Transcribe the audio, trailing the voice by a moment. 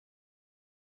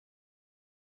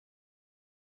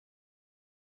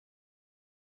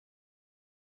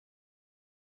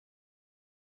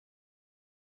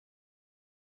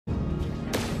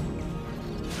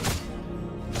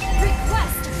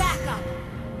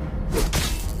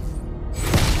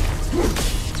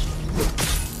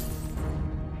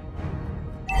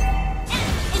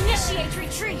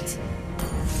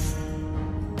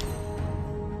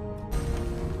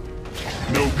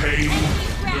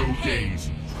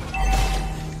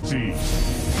diversity.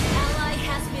 Ally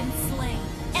has been slain.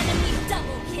 Enemy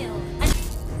double kill.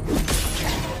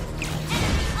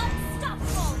 Enemy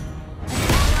unstoppable.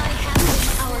 Ally has been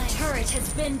slain. Our turret has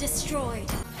been destroyed.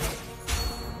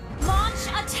 Launch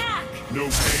attack. No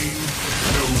pain,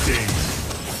 no gain.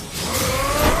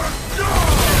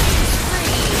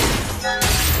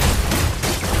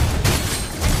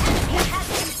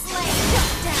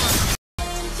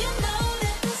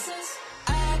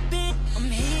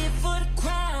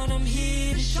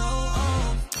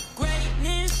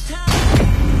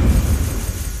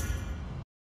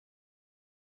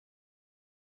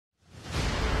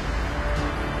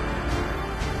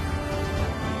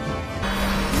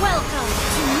 Welcome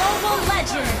to MOBA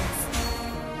Legends!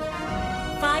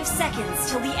 5 seconds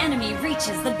till the enemy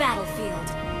reaches the battlefield.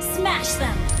 Smash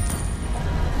them!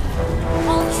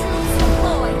 All troops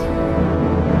deployed!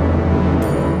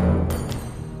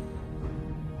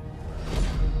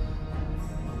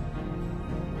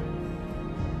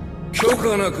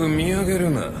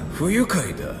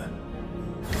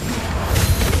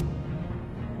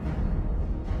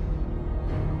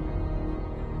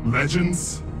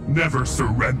 Legends never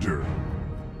surrender.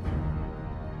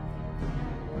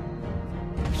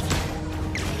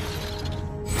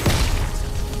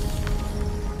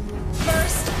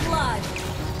 First blood.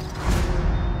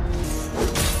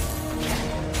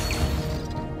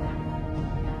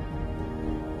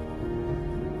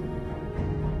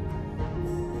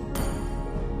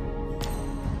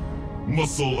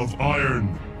 Muscle of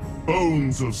iron,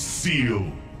 bones of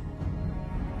steel.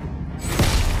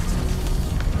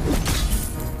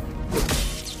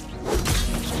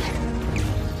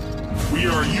 We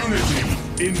are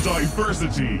unity in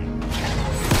diversity.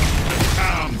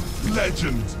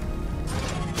 Legend.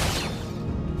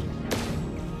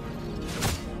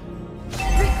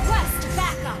 Request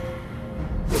backup.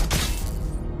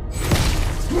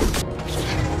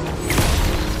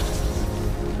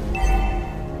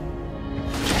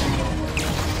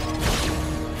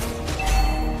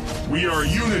 We are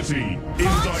unity in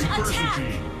Launch diversity.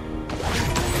 attack.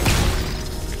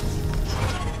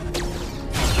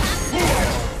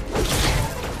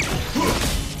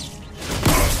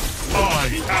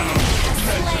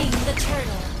 Slain the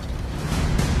turtle.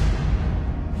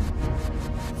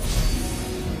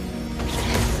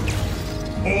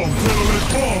 Ultimate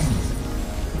bomb!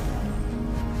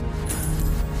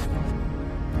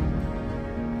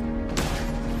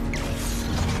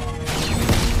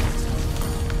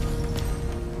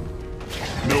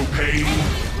 No pain,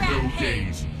 no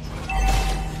gain.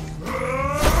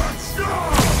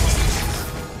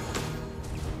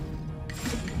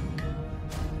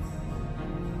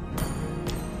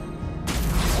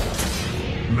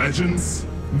 Legends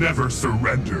never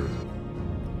surrender.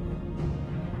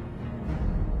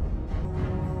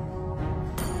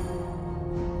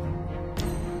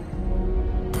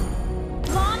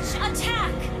 Launch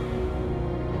attack!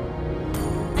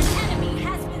 An enemy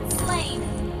has been slain.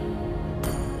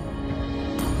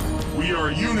 We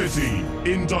are unity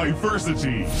in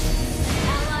diversity.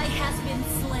 Ally has been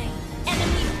slain.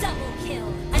 Enemy double kill.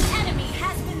 An enemy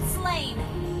has been slain.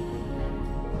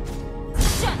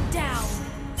 Shut down.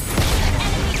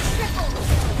 Enemy triple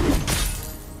kill.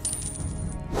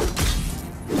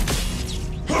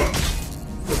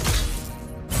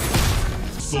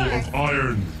 Soul of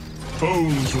iron,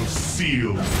 bones of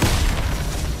steel.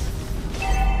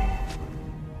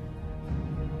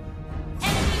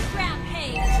 Enemy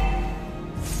rampage.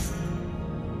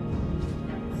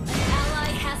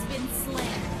 Ally has been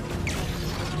slain.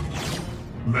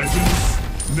 Legends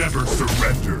never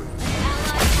surrender.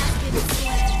 Ally has been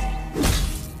slain.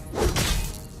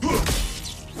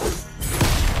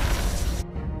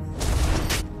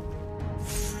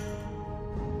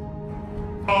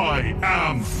 I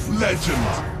am legend.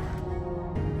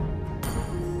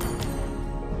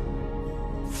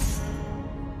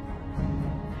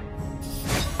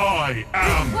 I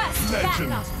am Request legend.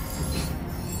 backup.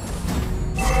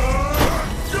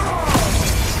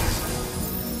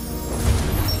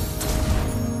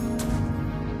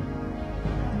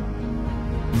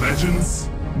 Legends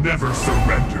never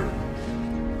surrender.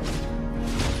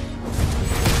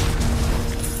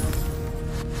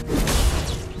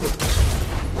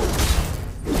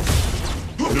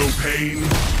 No pain,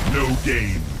 no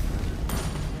gain.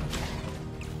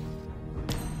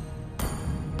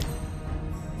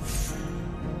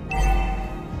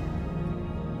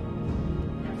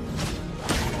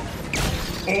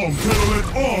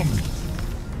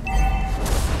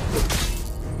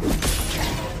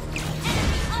 Gentlemen,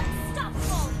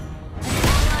 Unstoppable!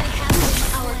 Ally has been.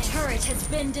 Our turret has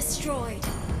been destroyed.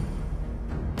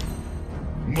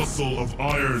 Muscle of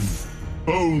iron,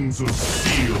 bones of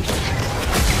steel.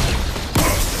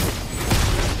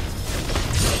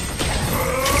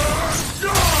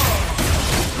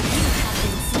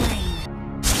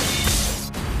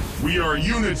 We are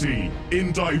unity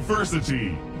in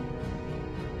diversity.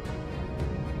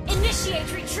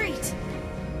 Initiate retreat.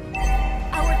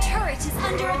 Our turret is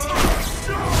under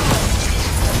attack.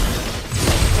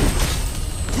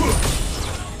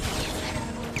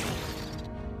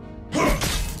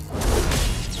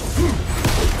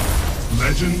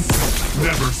 Legends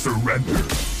never surrender. An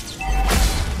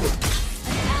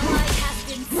ally has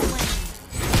been slain.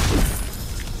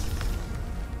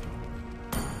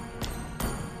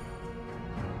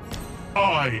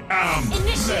 I am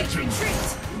Initiate legend.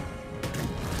 retreat.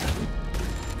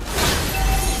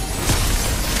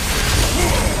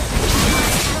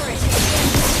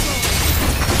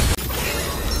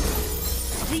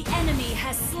 The enemy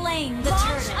has slain the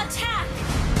turret. Attack!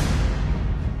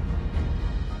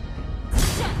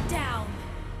 Shut down!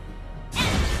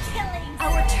 Enemy killing!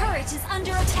 Our turret is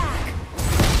under attack.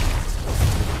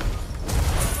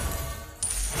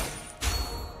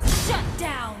 Shut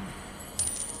down!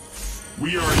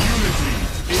 We are unity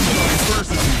in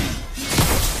diversity.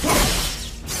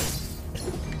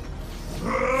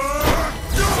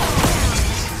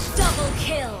 Double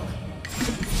kill!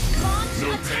 Launch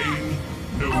No attack! pain,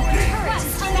 no Our gain. turret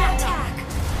is under attack.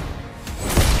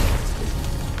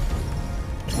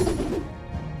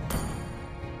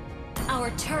 Our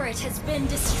turret has been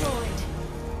destroyed.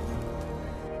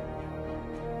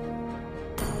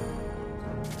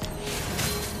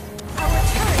 Our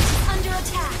turret is under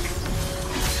attack.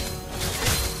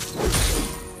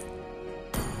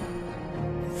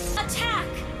 Attack!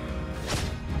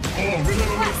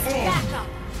 Request backup.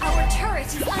 Our turret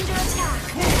is under attack.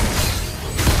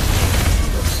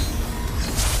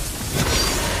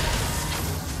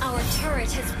 Our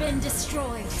turret has been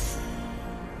destroyed.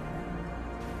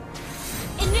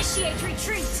 Initiate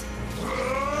retreat! Slain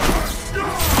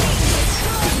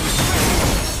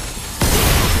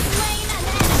an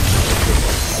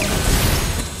enemy!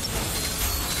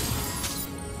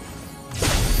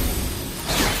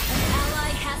 An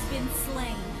ally has been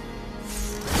slain.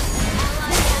 An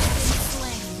ally has been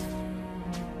slain.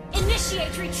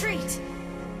 Initiate retreat!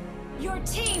 Your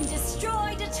team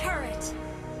destroyed a turret!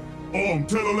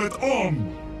 Telolet Om!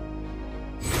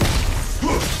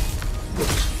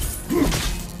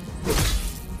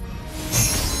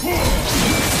 We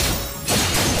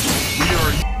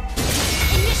are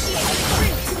Initiate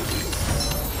retreat!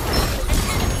 An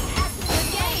enemy has been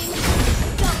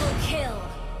gained! Double kill!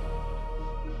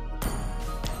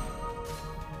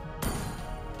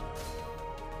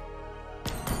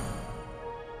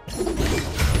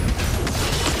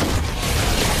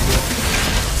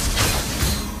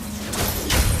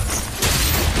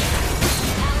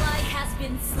 Ally has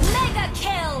been mega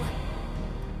kill!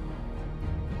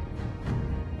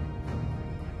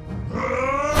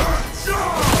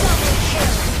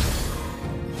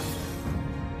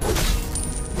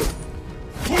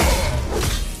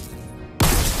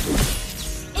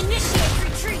 Initiate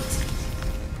retreat!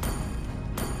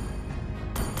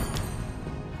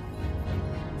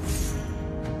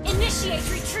 Initiate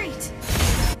retreat!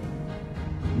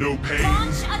 no pain,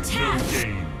 Launch no attack.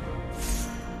 gain.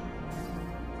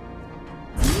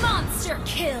 Monster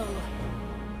kill!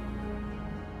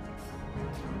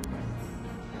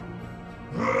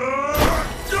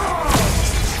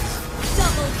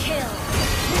 Double kill!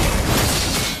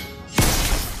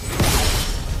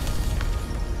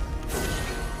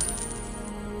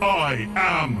 I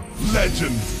am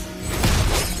legend.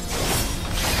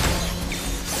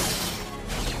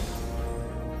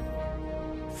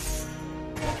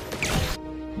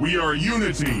 We are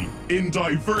unity in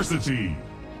diversity.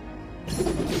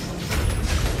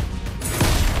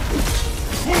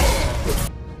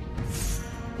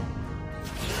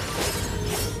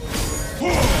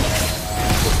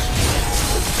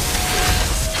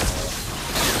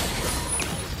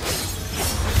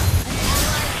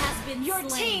 Your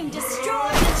team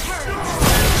destroyed a turret!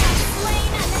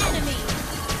 Slain an enemy!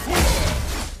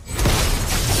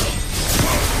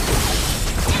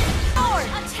 Our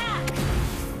attack!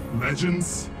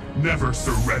 Legends never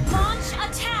surrender. Launch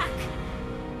attack!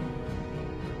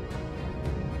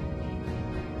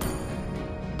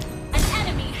 An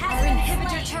enemy has Our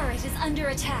inhibitor turret is under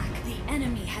attack. The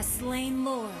enemy has slain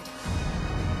Lord.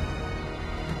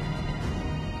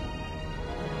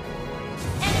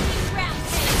 Enemy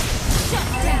rampage!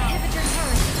 Shut down! Our inhibitor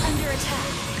turret is under attack.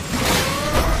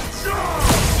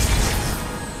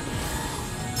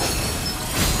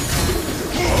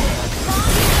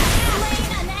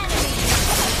 Slain an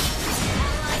enemy!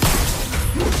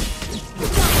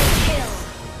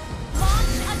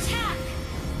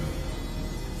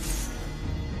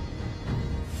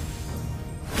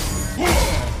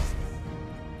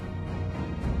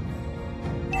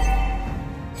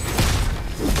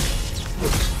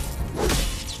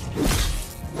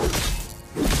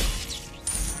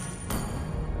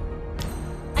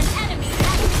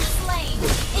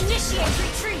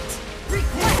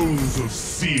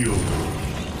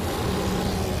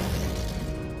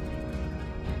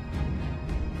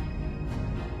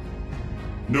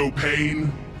 No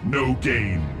pain, no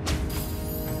gain.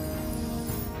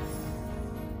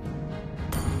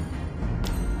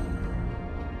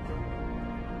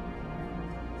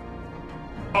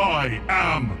 I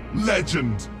am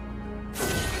legend.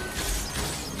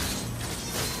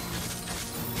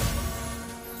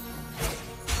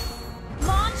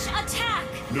 Launch attack.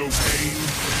 No pain,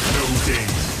 no gain.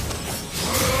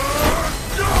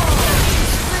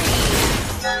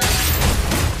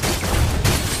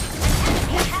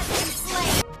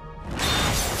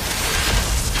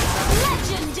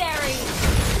 Legendary!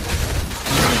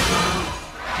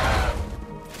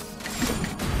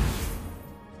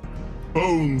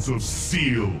 Bones of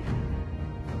Steel.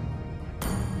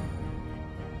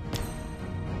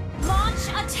 Launch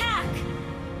attack!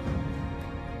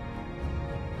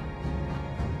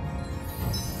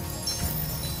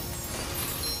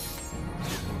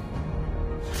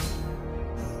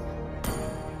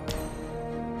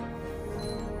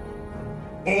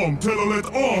 Telolet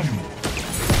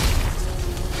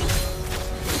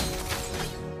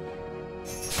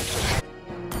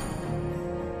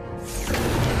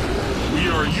We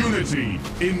are unity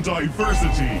in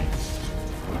diversity.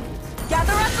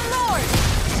 Gather at the Lord!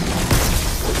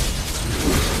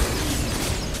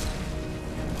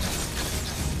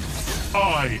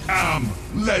 I am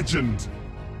legend.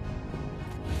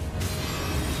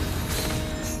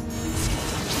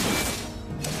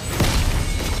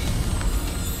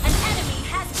 An enemy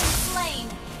has been slain.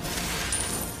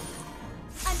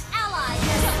 An ally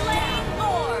has slain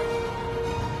Lord.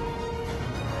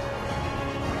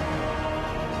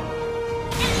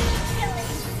 Enemy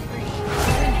killing spree.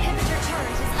 Your inhibitor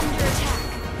turret is under attack.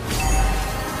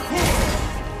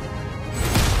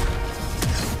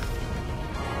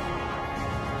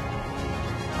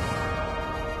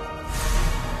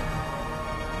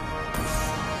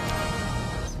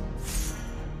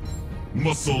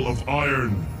 Muscle of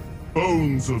iron,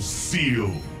 bones of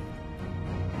steel.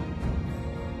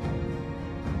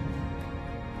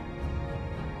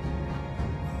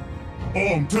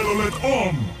 Telolet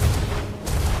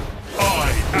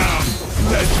I am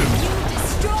legend. You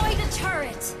destroyed a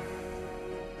turret.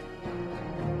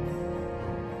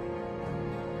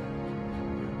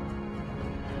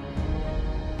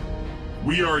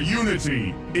 We are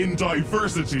unity in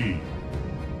diversity.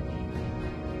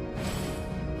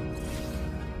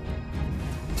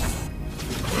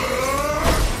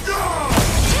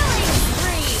 Killing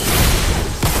spree.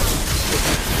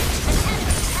 An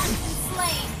enemy has been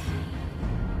slain.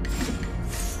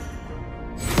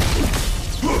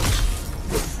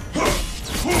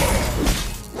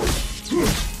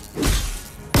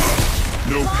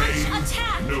 No Launch pain,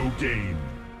 attack. no gain.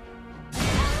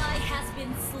 Ally has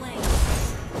been slain.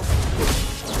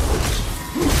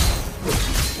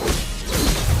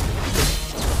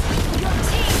 Your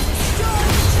team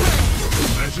destroyed the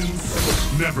turret. Legends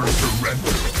never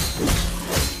surrender.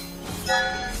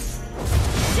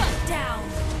 Shut down.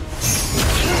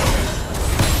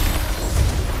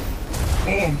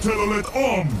 Telolet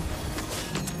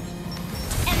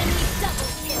Enemy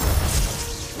double kill.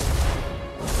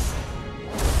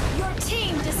 Your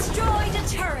team destroyed a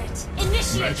turret.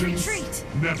 Initiate Legends retreat.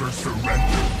 never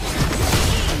surrender.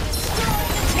 Team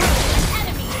destroyed a turret. An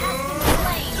enemy has been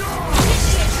slain.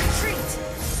 Initiate retreat.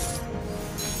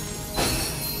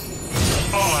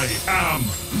 I am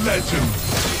legend.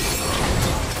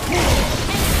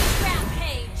 Enemy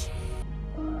rampage.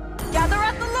 Gather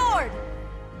at the Lord!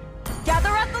 Gather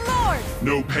at the Lord!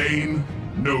 No pain,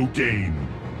 no gain.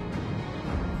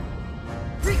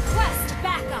 Request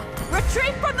backup.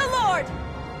 Retreat from the Lord!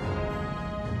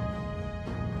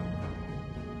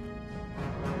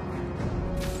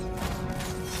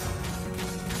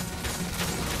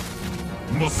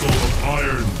 Muscle of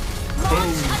iron,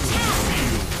 bones of attack.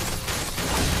 steel.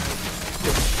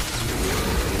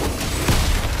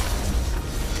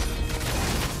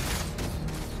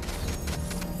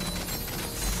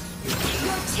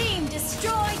 Your team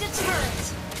destroyed a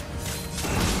turret.